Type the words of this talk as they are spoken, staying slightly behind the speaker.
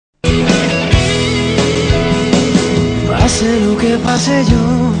Pase lo que pase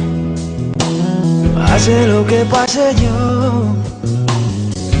yo, pase lo que pase yo,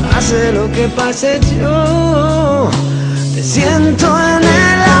 pase lo que pase yo, te siento en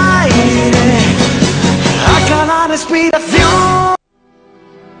el aire, a cada respiración.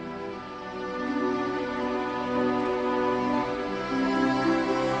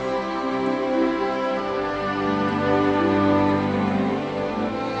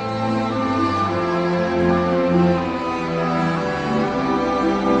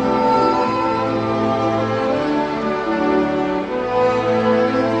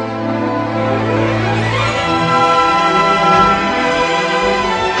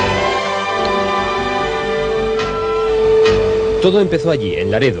 Todo empezó allí, en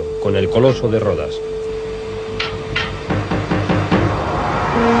Laredo, con el Coloso de Rodas.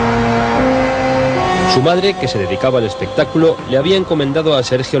 Su madre, que se dedicaba al espectáculo, le había encomendado a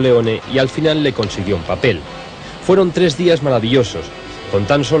Sergio Leone y al final le consiguió un papel. Fueron 3 días maravillosos. Con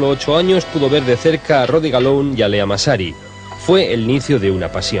tan solo 8 años pudo ver de cerca a Rodi Galón y a Lea Masari. Fue el inicio de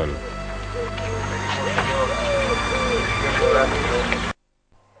una pasión.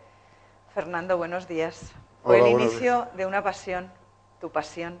 Fernando, buenos días. Fue el inicio de una pasión, tu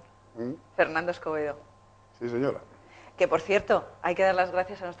pasión, Fernando Escobedo. Sí, señora. Que, por cierto, hay que dar las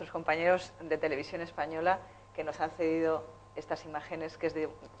gracias a nuestros compañeros de Televisión Española que nos han cedido estas imágenes, que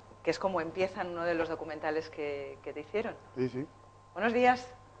es como empiezan uno de los documentales que te hicieron. Sí, sí. Buenos días.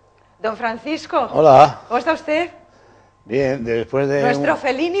 Don Francisco. Hola. ¿Cómo está usted? Bien, después de... Nuestro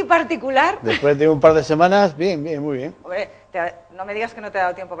Fellini particular. Después de un par de semanas, bien, bien, muy bien. Hombre, no me digas que no te ha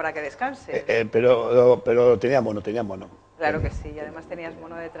dado tiempo para que descanses. Pero tenía mono. Claro que sí, y además tenías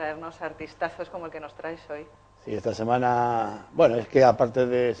mono de traernos artistazos como el que nos traes hoy. Sí, esta semana... Bueno, es que aparte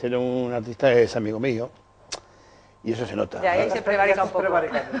de ser un artista, es amigo mío. Y eso se nota. Ya, ahí se prevarica un poco. Claro.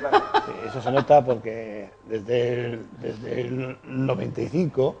 Sí, eso se nota porque desde el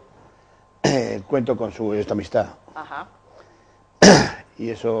 95 cuento con esta amistad. Ajá. Y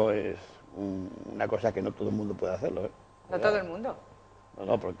eso es una cosa que no todo el mundo puede hacerlo, ¿eh? No todo el mundo.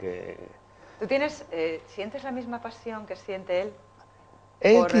 No, porque... ¿Tú sientes la misma pasión que siente él?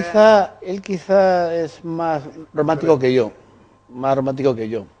 Él quizá es más romántico que yo,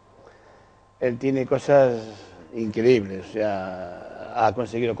 Él tiene cosas increíbles, o sea, ha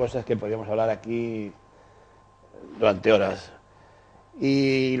conseguido cosas que podríamos hablar aquí durante horas.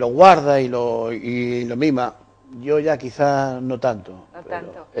 Y lo guarda y lo mima. Yo ya quizá no tanto. No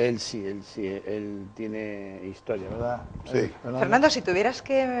tanto. Él sí, él tiene historia, ¿verdad? Sí. Fernando, si tuvieras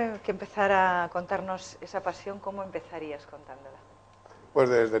que empezar a contarnos esa pasión, ¿cómo empezarías contándola? Pues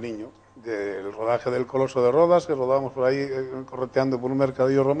desde niño, del rodaje del Coloso de Rodas, que rodábamos por ahí correteando por un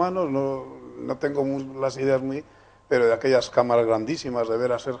mercadillo romano, no tengo las ideas muy... pero de aquellas cámaras grandísimas, de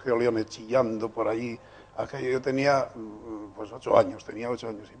ver a Sergio Leone chillando por allí, yo tenía pues 8 años, tenía 8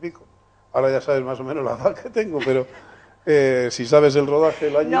 años y pico. Ahora ya sabes más o menos la edad que tengo, pero si sabes el rodaje,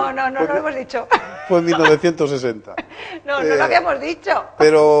 el año... No lo hemos dicho. Fue en 1960. No lo habíamos dicho.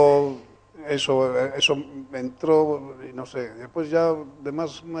 Pero eso me entró, no sé, después ya de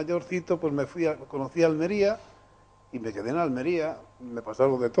más mayorcito, pues conocí Almería y me quedé en Almería. Me pasó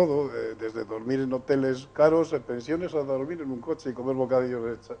algo de todo, desde dormir en hoteles caros, en pensiones, a dormir en un coche y comer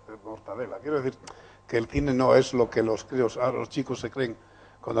bocadillos de mortadela. Quiero decir que el cine no es lo que los chicos se creen.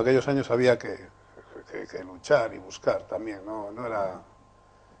 Cuando aquellos años había que luchar y buscar también, no era...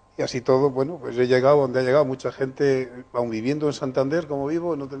 Y así todo, bueno, pues he llegado donde ha llegado mucha gente, aun viviendo en Santander como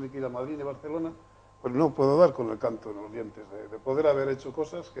vivo, no tener que ir a Madrid ni Barcelona, pues no puedo dar con el canto en los dientes, de poder haber hecho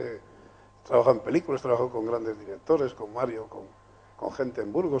cosas que... He trabajado en películas, he trabajado con grandes directores, con Mario, con gente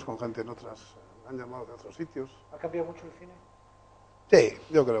en Burgos, con gente en otras... Me han llamado de otros sitios. ¿Ha cambiado mucho el cine? Sí,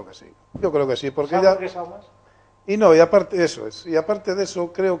 yo creo que sí. Yo creo que sí, porque ¿Ha ya... progresado más? Y no, y aparte de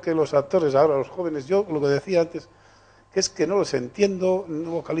eso, creo que los actores ahora, los jóvenes, yo lo que decía antes, que es que no los entiendo,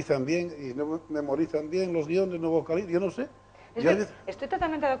 no vocalizan bien y no memorizan bien los guiones, no vocalizan, yo no sé. Estoy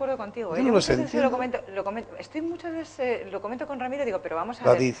totalmente de acuerdo contigo. Yo no los entiendo. Lo comento con Ramiro, digo, pero vamos a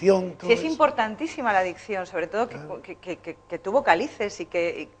la ver. adicción, todo Si es eso. importantísima la adicción, sobre todo Claro. que tú vocalices y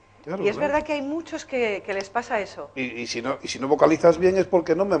que... Claro, y es claro. verdad que hay muchos que les pasa eso. Y si no vocalizas bien es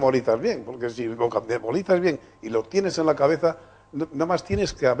porque no memorizas bien, porque si memorizas bien y lo tienes en la cabeza, nada más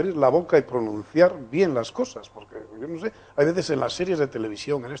tienes que abrir la boca y pronunciar bien las cosas, porque yo no sé, hay veces en las series de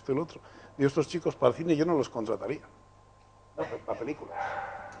televisión, en esto y lo otro, y estos chicos para el cine yo no los contrataría, para películas.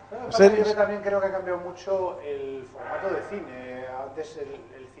 Yo también creo que ha cambiado mucho el formato de cine. Antes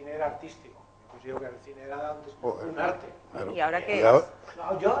el cine era artístico. Yo considero que el cine era antes un arte. Claro. ¿Y ahora qué es?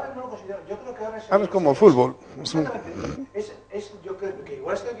 No, yo ahora no lo considero. Yo creo que Ahora es como el fútbol. Exactamente. Yo creo que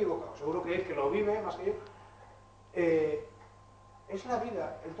igual estoy equivocado. Seguro que él, que lo vive más que yo, es la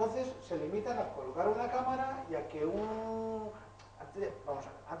vida. Entonces se limitan a colocar una cámara y a que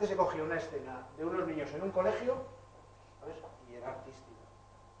antes se cogía una escena de unos niños en un colegio, ¿sabes? Y era artística.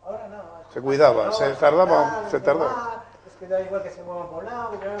 Ahora no. Se cuidaba, no, se tardaba. Es que da igual que se muevan por un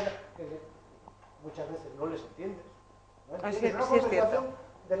lado, muchas veces no les entiendes. Sí, es cierto.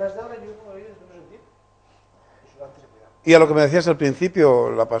 De las de ahora yo como dices que no se entiende. Eso antes se cuidaba. Y a lo que me decías al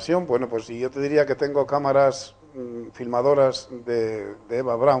principio, la pasión, bueno, pues si yo te diría que tengo cámaras filmadoras de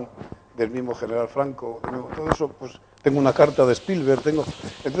Eva Braun, del mismo General Franco, todo eso, pues tengo una carta de Spielberg,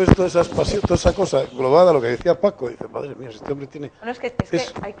 entonces toda esa cosa globada, lo que decía Paco, dice, madre mía, este hombre tiene... Bueno,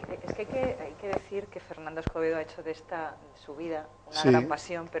 hay que decir que Fernando Escobedo ha hecho de su vida una gran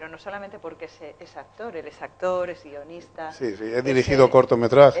pasión, pero no solamente porque es actor, él es actor, es guionista... Sí, he dirigido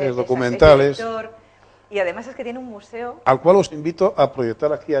cortometrajes, documentales... Es director, y además es que tiene un museo... Al cual os invito a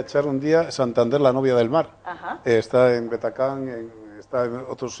proyectar aquí, a echar un día Santander, la novia del mar. Ajá. Está en Betacán, está en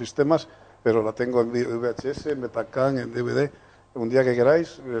otros sistemas, pero la tengo en VHS, en Betacán, en DVD. Un día que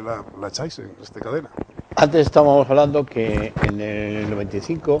queráis, la echáis en esta cadena. Antes estábamos hablando que en el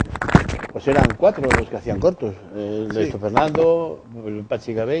 95 pues eran 4 los que hacían cortos. El de Fernando, el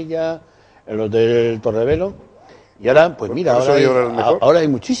Pachi Gabella, los del Torrevelo. Y ahora, pues mira, ahora hay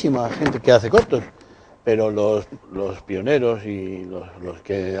muchísima gente que hace cortos. Pero los pioneros y los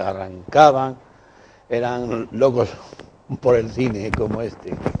que arrancaban eran locos por el cine como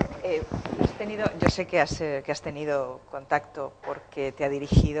este. Yo sé que has tenido contacto porque te ha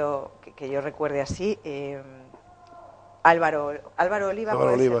dirigido, que yo recuerde así, Álvaro Oliva. Álvaro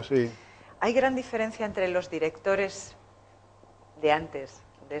Oliva, sí. ¿Hay gran diferencia entre los directores de antes,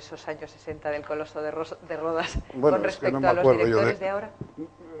 de esos años 60 del Coloso de Rodas, con respecto a los directores de ahora?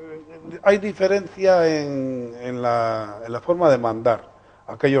 Hay diferencia en la forma de mandar.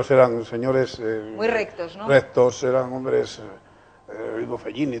 Aquellos eran señores... muy rectos, ¿no? Rectos, eran hombres... Ivo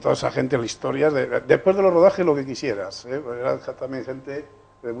Fellini, toda esa gente, las historias, después de los rodajes lo que quisieras, era también gente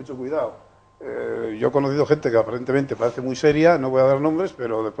de mucho cuidado. Yo he conocido gente que aparentemente parece muy seria, no voy a dar nombres,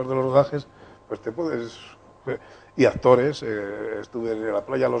 pero después de los rodajes, pues te puedes... Y actores, estuve en la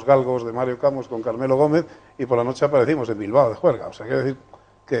playa Los Galgos de Mario Camus con Carmelo Gómez y por la noche aparecimos en Bilbao de juerga, o sea, quiero decir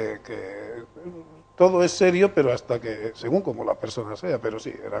que todo es serio, pero hasta que, según como la persona sea, pero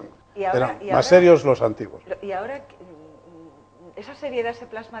sí, eran más serios los antiguos. ¿Y ahora esa seriedad se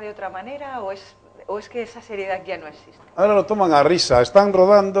plasma de otra manera o es que esa seriedad ya no existe? Ahora lo toman a risa, están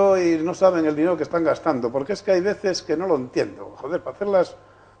rodando y no saben el dinero que están gastando, porque es que hay veces que no lo entiendo. Joder, para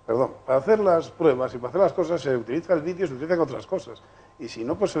hacer las pruebas y para hacer las cosas se utiliza el vídeo, se utilizan otras cosas. Y si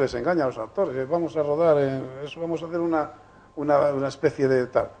no, pues se les engaña a los actores. Vamos a rodar, vamos a hacer una especie de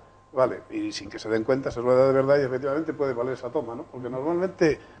tal. Vale, y sin que se den cuenta se rueda de verdad y efectivamente puede valer esa toma, ¿no? Porque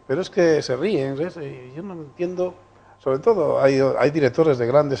normalmente, pero es que se ríen, ¿ves? Y yo no entiendo, sobre todo hay directores de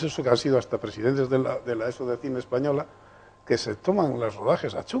grandes eso que han sido hasta presidentes de la ESO de cine española que se toman los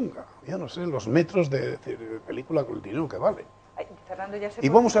rodajes a chunga, yo no sé, los metros de película con el dinero que vale. Ay, Fernando, ya sé y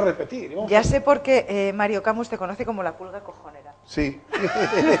vamos a repetir. Ya sé por qué Mario Camus te conoce como la pulga cojonera. Sí.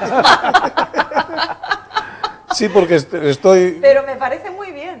 Sí, porque estoy... Pero me parece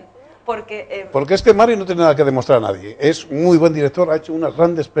muy bien. Porque es que Mario no tiene nada que demostrar a nadie. Es muy buen director, ha hecho unas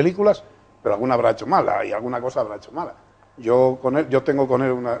grandes películas, pero alguna habrá hecho mala y alguna cosa habrá hecho mala. Yo tengo con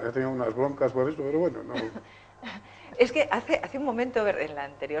él he tenido unas broncas por eso, pero bueno, no. Es que hace un momento, en la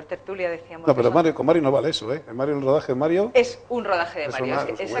anterior tertulia decíamos... No, pero con Mario no vale eso, ¿eh? El rodaje de Mario... Es un rodaje de Mario,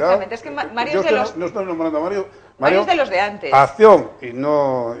 exactamente. Es que Mario es de los... No estoy nombrando a Mario. Mario es de los de antes. Acción,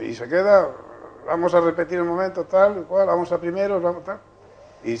 y se queda... Vamos a repetir el momento, tal, cual, vamos a primeros, vamos tal...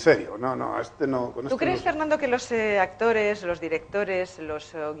 Y serio, no, con ¿Tú crees, Fernando, que los actores, los directores,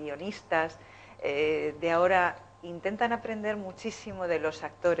 los guionistas de ahora intentan aprender muchísimo de los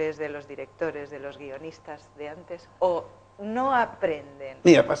actores, de los directores, de los guionistas de antes, o no aprenden?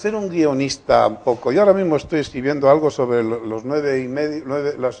 Mira, para ser un guionista un poco, yo ahora mismo estoy escribiendo algo sobre los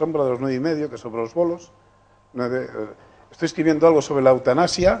 9,5, la sombra de los 9,5, que es sobre los bolos. Estoy escribiendo algo sobre la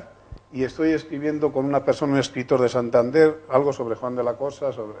eutanasia. Y estoy escribiendo con una persona, un escritor de Santander, algo sobre Juan de la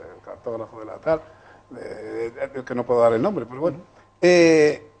Cosa, sobre el cartógrafo de la tal, que no puedo dar el nombre, pero bueno.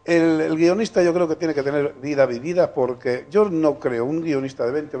 El guionista yo creo que tiene que tener vida vivida, porque yo no creo un guionista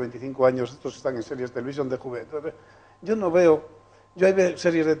de 20 o 25 años, estos están en series de televisión de juventud, yo no veo, yo hay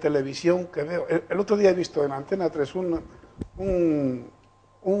series de televisión que veo, el otro día he visto en Antena 3 el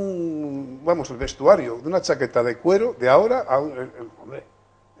vestuario de una chaqueta de cuero de ahora a hombre.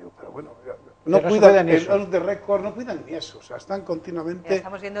 Pero bueno, no cuidan los de récord, no cuidan ni eso, o sea, están continuamente... Ya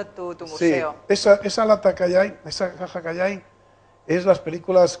estamos viendo tu museo. Sí, esa lata que hay ahí, esa caja que hay ahí, es las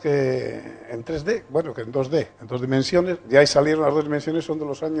películas que en 3D, bueno, que en 2D, en 2 dimensiones, ya ahí salieron las 2 dimensiones, son de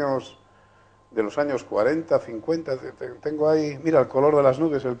los años 40, 50, tengo ahí, mira, El color de las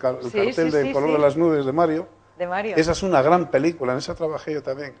nubes, el cartel de El color de las nubes de Mario. De Mario. Esa es una gran película, en esa trabajé yo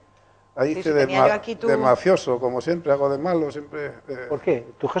también. Ahí hice de mafioso, como siempre, hago de malo, siempre... ¿Por qué?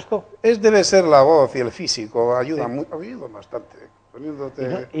 ¿Tu gesto? Debe ser la voz y el físico, ayuda bastante,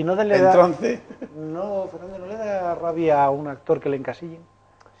 poniéndote ¿Y no en trance. No, Fernando, ¿no le da rabia a un actor que le encasillen?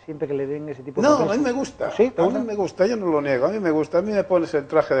 Siempre que le den ese tipo de No, papeles. a mí me gusta. ¿Sí? A mí me gusta, yo no lo niego. A mí me gusta. A mí me pones el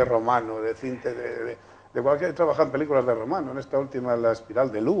traje de romano, de cinte, de cualquier... He trabajado en películas de romano, en esta última, La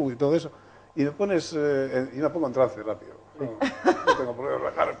espiral de luz y todo eso. Y me pones... y me pongo en trance rápido. No tengo problema en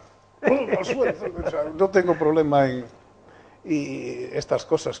bajar. O sea, no tengo problema en... Y estas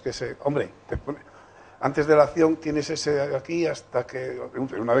cosas que se... Hombre, antes de la acción tienes ese aquí hasta que...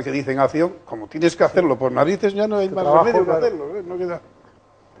 Una vez que dicen acción, como tienes que hacerlo por narices, ya no hay más remedio que hacerlo. No queda...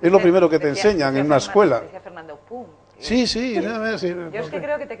 Es lo primero que te enseñan en una escuela. Decía Fernando, pum. Sí, Yo es que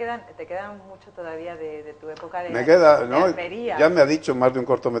creo que te quedan mucho todavía de tu época de me queda, ¿no? Almería. Ya me ha dicho más de un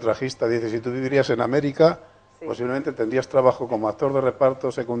cortometrajista, dice, si tú vivirías en América, posiblemente tendrías trabajo como actor de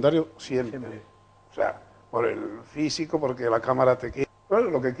reparto secundario siempre. O sea, por el físico, porque la cámara te quiere. Bueno,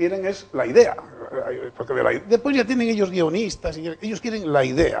 lo que quieren es la idea. Porque después ya tienen ellos guionistas, y ellos quieren la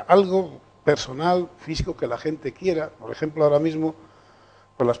idea, algo personal, físico, que la gente quiera. Por ejemplo, ahora mismo...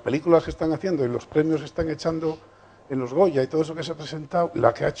 Pues las películas que están haciendo y los premios que están echando en los Goya y todo eso que se ha presentado,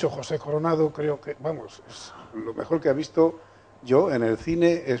 la que ha hecho José Coronado, creo que, vamos, es lo mejor que he visto yo en el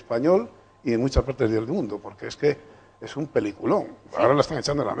cine español y en muchas partes del mundo, porque es que es un peliculón. ¿Sí? Ahora la están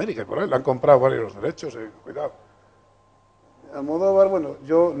echando en América y por ahí le han comprado varios los derechos, cuidado. Almodóvar, bueno,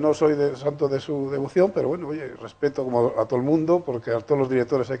 yo no soy santo de su devoción, pero bueno, oye, respeto como a todo el mundo, porque a todos los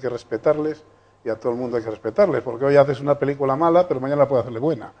directores hay que respetarles. Y a todo el mundo hay que respetarles, porque hoy haces una película mala, pero mañana puede hacerle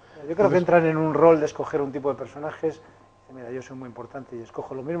buena. Yo creo que entran en un rol de escoger un tipo de personajes. Mira, yo soy muy importante y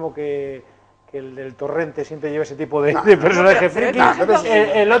escojo lo mismo que el del Torrente siempre lleva ese tipo de personaje friki.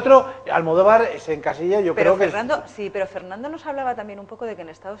 El otro, Almodóvar, se encasilla, yo creo que... Sí, pero Fernando nos hablaba también un poco de que en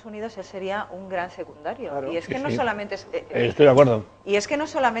Estados Unidos él sería un gran secundario. Claro. Y es que no solamente es... Estoy de acuerdo. Y es que no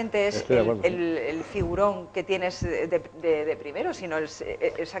solamente es el figurón que tienes de primero, sino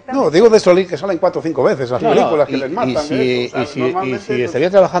exactamente... No, digo de Solís, que salen 4 o 5 veces las películas que les matan. Y si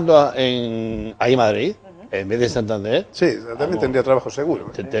estaría trabajando ahí en Madrid... En vez de Santander... Sí, también tendría trabajo seguro.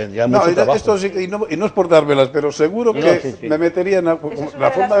 Tendría mucho trabajo. Esto sí, y no es por dármelas, pero seguro que me metería en... La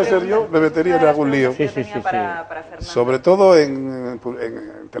forma de ser yo, me metería en algún lío. Sí. Sobre todo en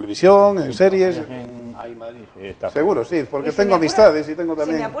televisión, en series. Ahí Madrid. Seguro, sí, porque tengo amistades y tengo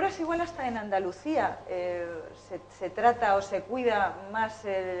también... Si me apuras, igual hasta en Andalucía se trata o se cuida más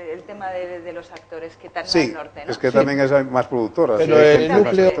el tema de los actores que tan al norte, ¿no? Es que también hay más productoras. Pero el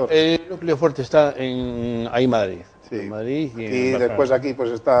núcleo fuerte está ahí Madrid. Sí. En Madrid y después aquí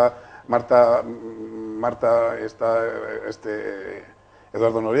pues está Marta, está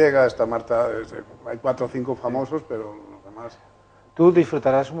Eduardo Noriega, está Marta, hay 4 o 5 famosos, pero los demás... Tú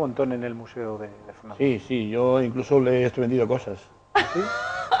disfrutarás un montón en el museo de Fernando. Sí, yo incluso le he vendido cosas. ¿Sí?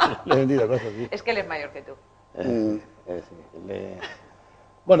 Le he vendido cosas, sí. Es que él es mayor que tú.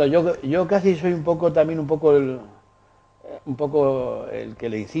 Bueno, yo casi soy un poco el que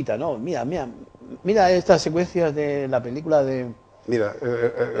le incita, ¿no? Mira estas secuencias de la película de... Mira,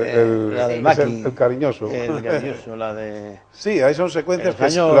 la del Maki, el cariñoso. El cariñoso, la de... Sí, ahí son secuencias que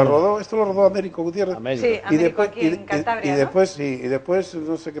esto lo rodó Américo Gutiérrez. Sí, Américo aquí en Cantabria, y después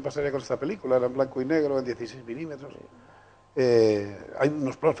no sé qué pasaría con esta película, era en blanco y negro, en 16 milímetros. Hay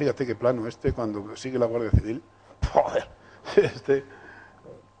unos planos, fíjate qué plano cuando sigue la Guardia Civil. Joder,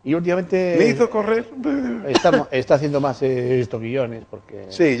 Y últimamente... Me hizo correr. Está haciendo más estos guiones, porque...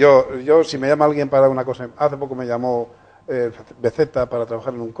 Sí, yo si me llama alguien para una cosa... Hace poco me llamó Beceta para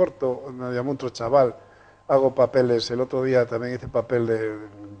trabajar en un corto, me llamó otro chaval, hago papeles, el otro día también hice papel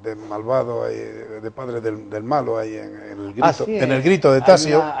de malvado, de padre del malo, ahí en el grito, en el grito de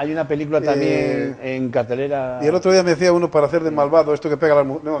Tasio. Hay una película también en cartelera... Y el otro día me decía uno para hacer de malvado, esto que pega las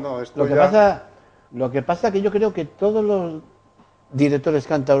mujeres... No, esto Lo que pasa es que yo creo que todos los directores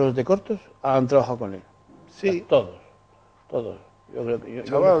cántabros de cortos han trabajado con él. Sí. Todos. Yo creo que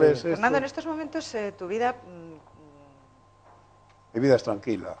Chavales, Fernando, en estos momentos tu vida... Mi vida es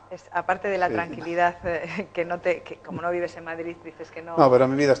tranquila. Aparte de la tranquilidad, que como no vives en Madrid, dices que no... No, pero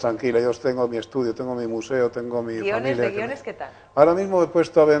mi vida es tranquila. Yo tengo mi estudio, tengo mi museo, tengo mi familia. ¿De guiones qué tal? Ahora mismo he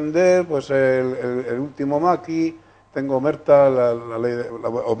puesto a vender pues el último Maki, tengo Omerta,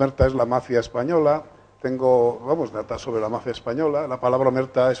 Omerta es la mafia española, tengo, trata sobre la mafia española. La palabra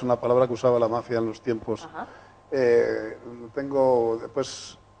Omerta es una palabra que usaba la mafia en los tiempos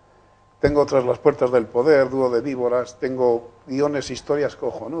Tengo Tras las puertas del poder, Dúo de víboras, tengo guiones, historias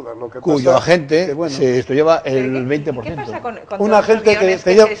cojonudas. Lo que cuyo pasa agente que, bueno, esto lleva el ¿Qué 20%. ¿Qué pasa con Un todos agente los guiones que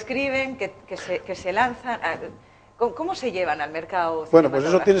que lleva- se escriben, que se lanzan? ¿Cómo se llevan al mercado Bueno, pues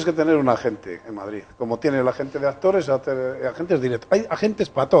eso cinematográfico? tienes que tener un agente en Madrid, como tiene el agente de actores, agentes directos. Hay agentes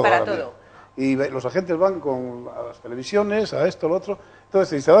para todo. Para ahora todo. mismo. Y los agentes van a las televisiones, a esto, lo otro.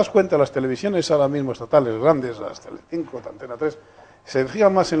 Entonces, si te das cuenta, las televisiones ahora mismo estatales grandes, las Telecinco, Antena 3, se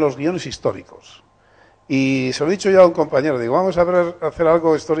fijan más en los guiones históricos. Y se lo he dicho ya a un compañero, digo, vamos a hacer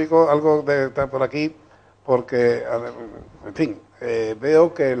algo histórico, algo por aquí, porque, en fin,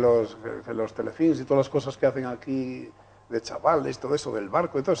 veo que los telefilms y todas las cosas que hacen aquí de chavales, todo eso del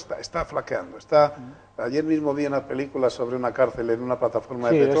barco, entonces está flaqueando. Ayer mismo vi una película sobre una cárcel en una plataforma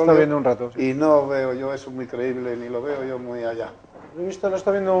Sí, de lo he petróleo. estado viendo un rato, sí. Y no veo yo eso muy creíble, ni lo veo yo muy allá. Lo he visto, lo he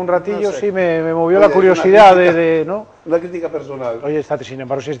estado viendo un ratillo, No sé. sí, me movió Oye, la curiosidad ¿no? Una crítica personal. Oye, sin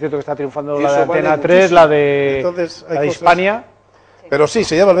embargo, sí es cierto que está triunfando Y la de eso vale Antena 3, muchísimo. la de, Entonces, hay la de cosas- Hispania. Pero sí,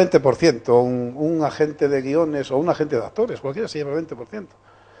 se lleva el 20%, un agente de guiones o un agente de actores, cualquiera se lleva el 20%.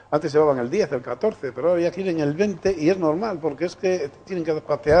 Antes llevaban el 10, el 14, pero ahora ya quieren el 20 y es normal, porque es que tienen que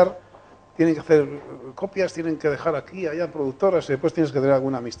patear, tienen que hacer copias, tienen que dejar aquí, allá productoras, y después tienes que tener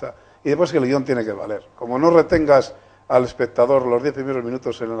alguna amistad. Y después que el guión tiene que valer. Como no retengas al espectador los 10 primeros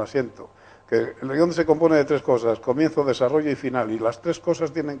minutos en el asiento, que el guión se compone de 3 cosas, comienzo, desarrollo y final, y las 3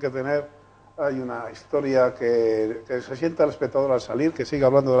 cosas tienen que tener, hay una historia que se sienta al espectador al salir, que siga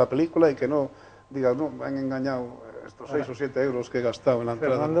hablando de la película y que no diga, no, me han engañado estos 6 o 7 euros que he gastado en la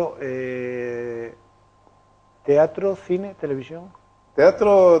entrada. Fernando, teatro, cine, televisión.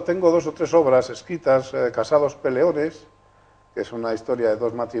 Teatro, tengo 2 o 3 obras escritas, Casados Peleones, que es una historia de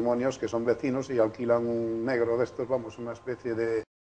 2 matrimonios que son vecinos y alquilan un negro de estos, vamos, una especie de